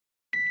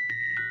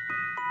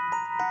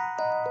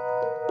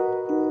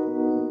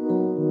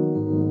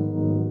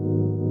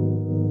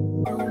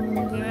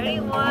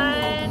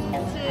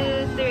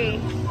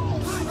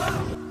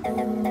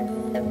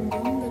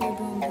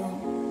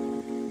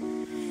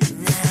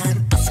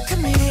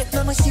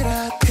너무 싫어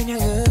그냥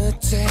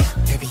웃지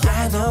Baby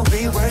I know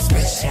we were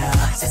special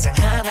세상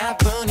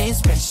하나뿐인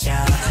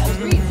special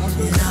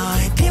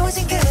너의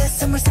비워진 그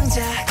선물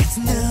상자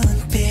같은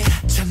눈빛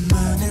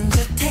전무는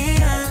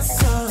듯한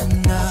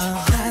손너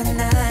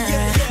하나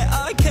Yeah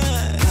I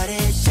can But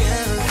it's you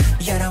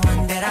You're the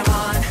one that I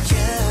want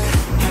You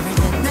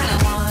Everything that I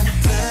want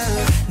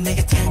Blue 내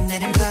곁에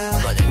내린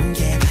blue 모든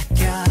게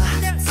바뀌어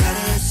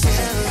But it's you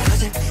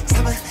거짓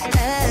삼은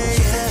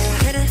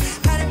그는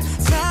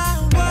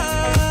아름다워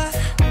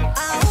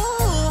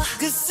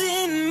Cause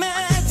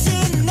imagination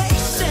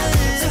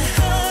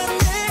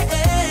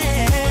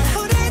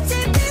우리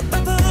집이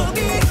바보기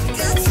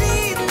끝이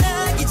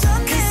나기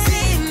전에 Cause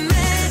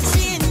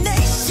imagination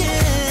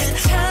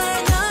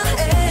eternal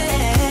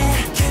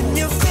Can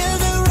you feel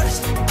the rush?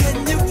 Can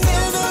you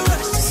feel the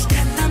rush? 시간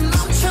난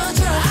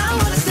멈춰줘 I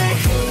wanna stay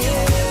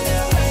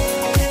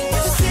저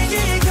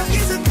세계의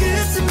경계선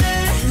끝에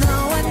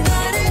너와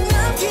나를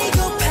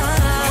남기고파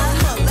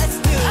Come on let's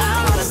do it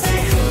I wanna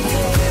stay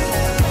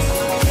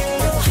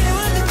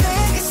깨우는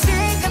내그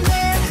시간에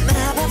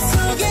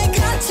마법속에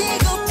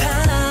갇히고파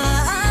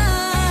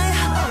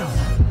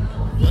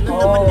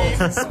너는 내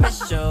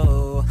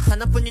special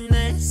하나뿐인 내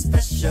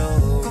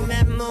special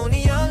꿈의 문이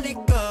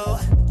열리고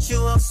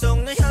추억 속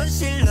내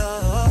현실로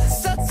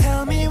So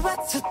tell me what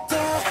to do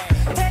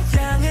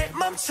태양을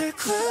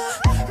멈추고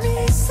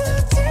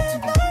미소짓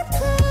날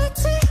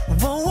보지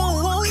Whoa whoa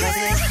whoa yeah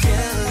Cause it's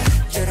you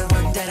You're the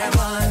one that I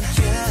want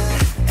You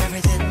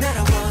Everything that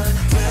I want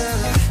Blue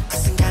그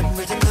순간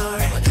물든 널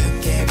모든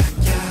게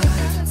바뀌어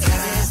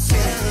Cause it's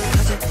you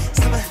거짓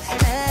삼은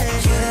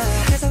you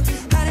계속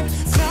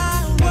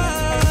아름다워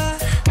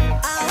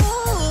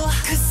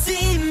Cause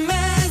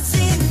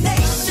imagination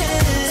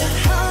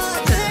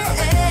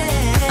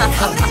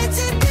우리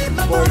집이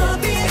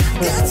바보비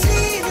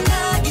끝이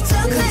나기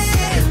전에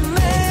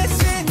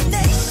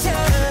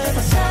Imagination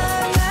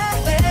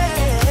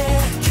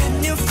Can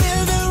you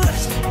feel the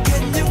rush?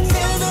 Can you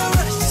feel the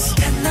rush?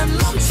 시간 난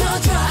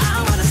멈춰줘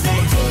I wanna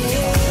stay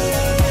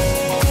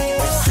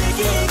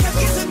세계의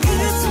경계선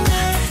끝에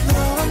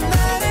너와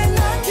나를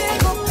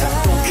남기고파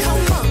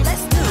Come on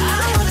let's do it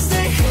I wanna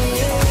stay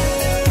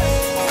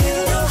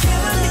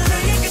깨우는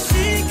내그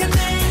시간에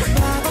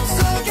마법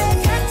속에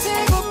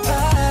갇히고파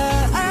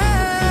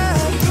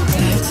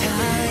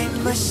Time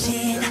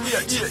machine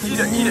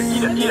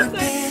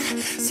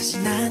사실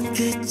난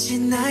끝이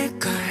날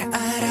걸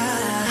알아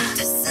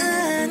The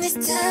sun is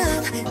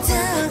down,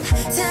 down,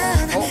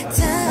 down,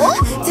 down,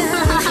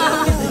 down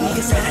네가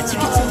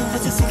사라지기 전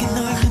화자 속에 널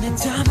그냥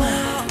담아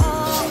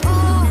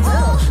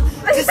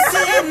Cause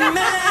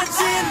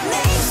imagination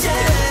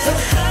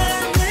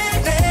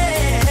하늘에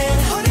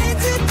우리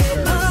집이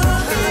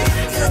멀리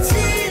끝이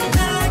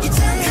나기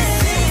전에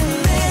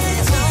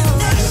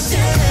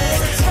Imagination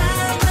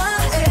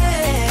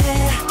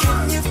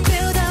Can you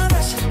feel the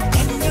rush?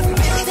 Can you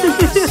feel the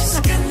rush?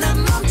 시간 난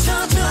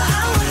멈춰줘 I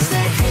wanna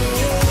stay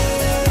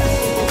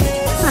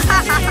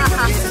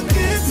여기서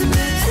끝에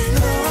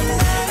너와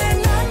나를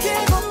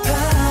남기고파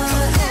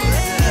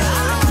I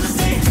wanna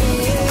stay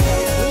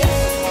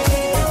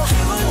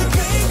깨우는 그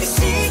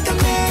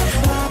시간에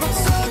마법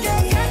속에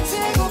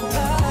갇히고파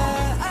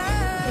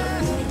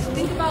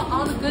Think about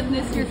all the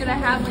goodness you're gonna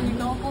have when you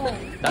go home.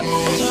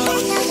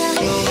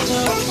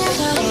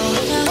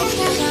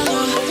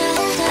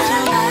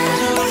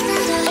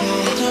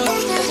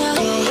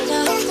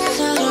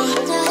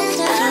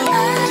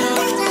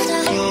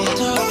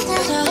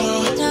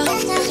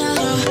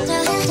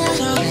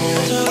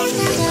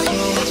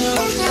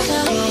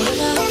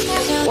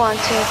 One,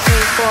 two,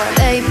 three, four,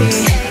 baby.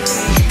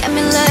 Got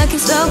me looking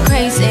so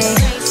crazy.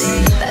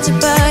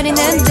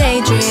 빠져버리는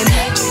daydream.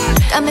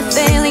 Got me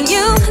feeling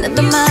you.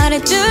 나도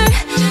말해줄래.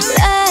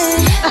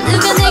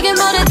 누가 내게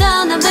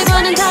뭐래도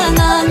남들과는 달라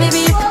넌. Maybe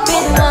you could be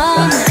the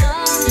one.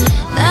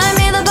 날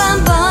믿어봐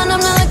한번. I'm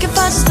not looking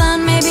for just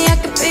fun. Maybe I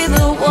could be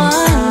the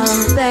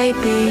one,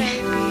 baby.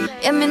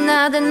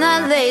 예민하다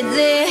난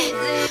lately.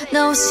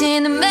 너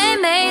없이는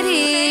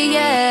매일매일이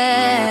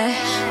yeah.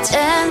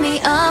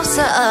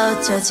 재미없어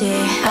어쩌지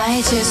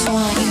I just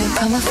want you to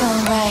call my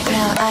phone right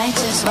now I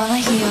just wanna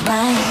hear your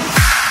line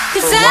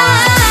Cause I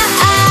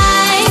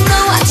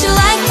know what you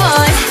like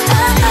boy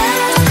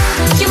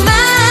You're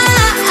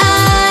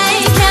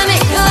mine Can't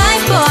make you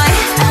like boy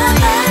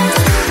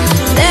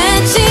내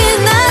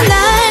지난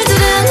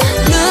날들은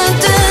눈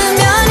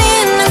뜨면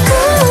있는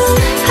cool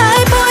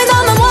High boy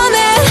너만 원해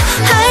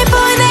High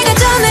boy 내가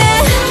전해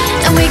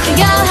And we can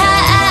go high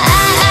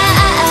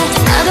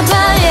나도 봐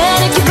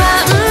yeah 이렇게 봐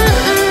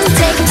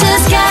Take it to the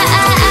sky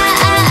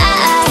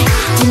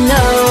You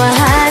know I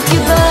have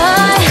you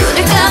boy 불을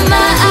감아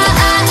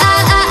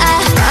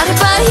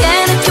말해봐 yeah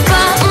이렇게 봐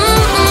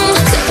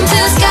Take it to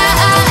the sky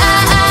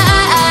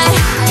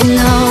You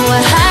know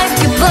I have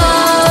you boy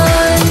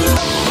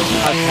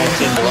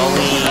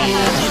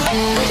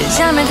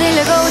잠을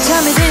들려고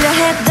잠이 들려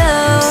해도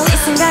네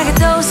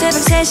생각에도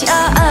새벽 3시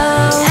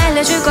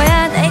알려줄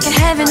거야 They can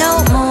have it no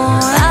more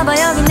봐봐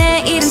여기 내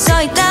이름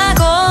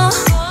써있다고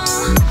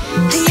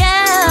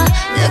Yeah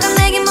누가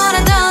내게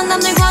뭐라던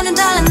남들과는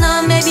달라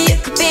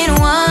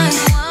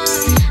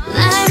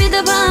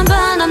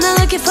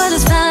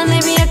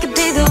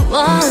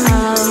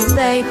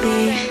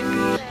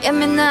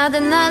예민하다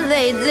난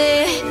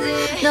lately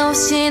너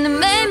없이는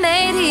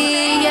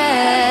매일매일이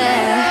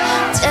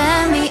yeah.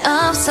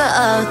 재미없어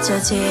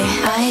어쩌지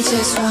I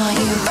just want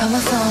you Call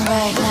my phone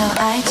right now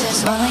I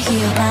just wanna hear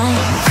your line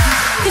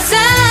Cause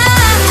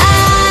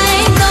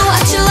I know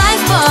what you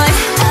like boy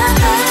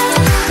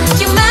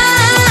You're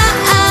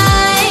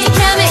mine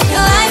Can't make a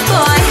life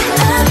boy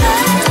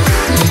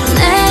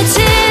내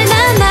지난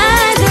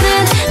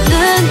날들은 눈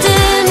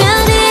뜨면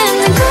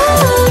있는 곳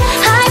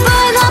High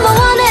boy 너무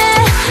원해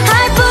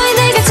High boy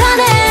내가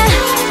전해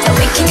And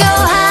we can go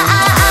high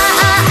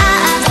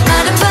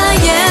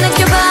마른바위에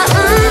느껴봐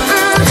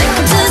Take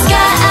me to the sky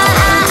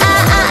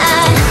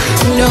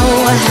You know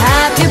a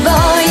happy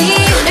boy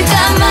늘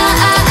감아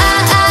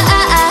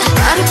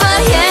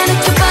마른바위에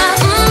느껴봐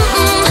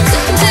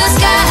Take me to the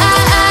sky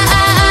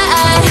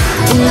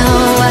You know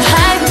a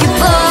happy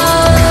boy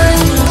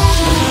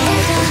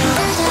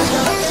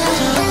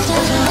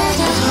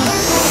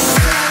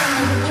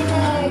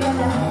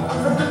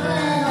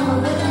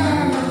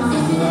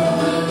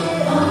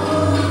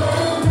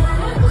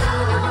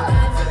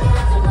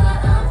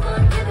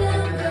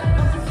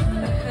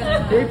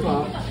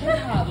K-pop.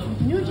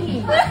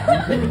 Eugene.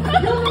 They're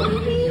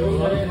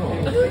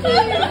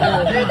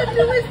the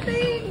newest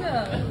thing.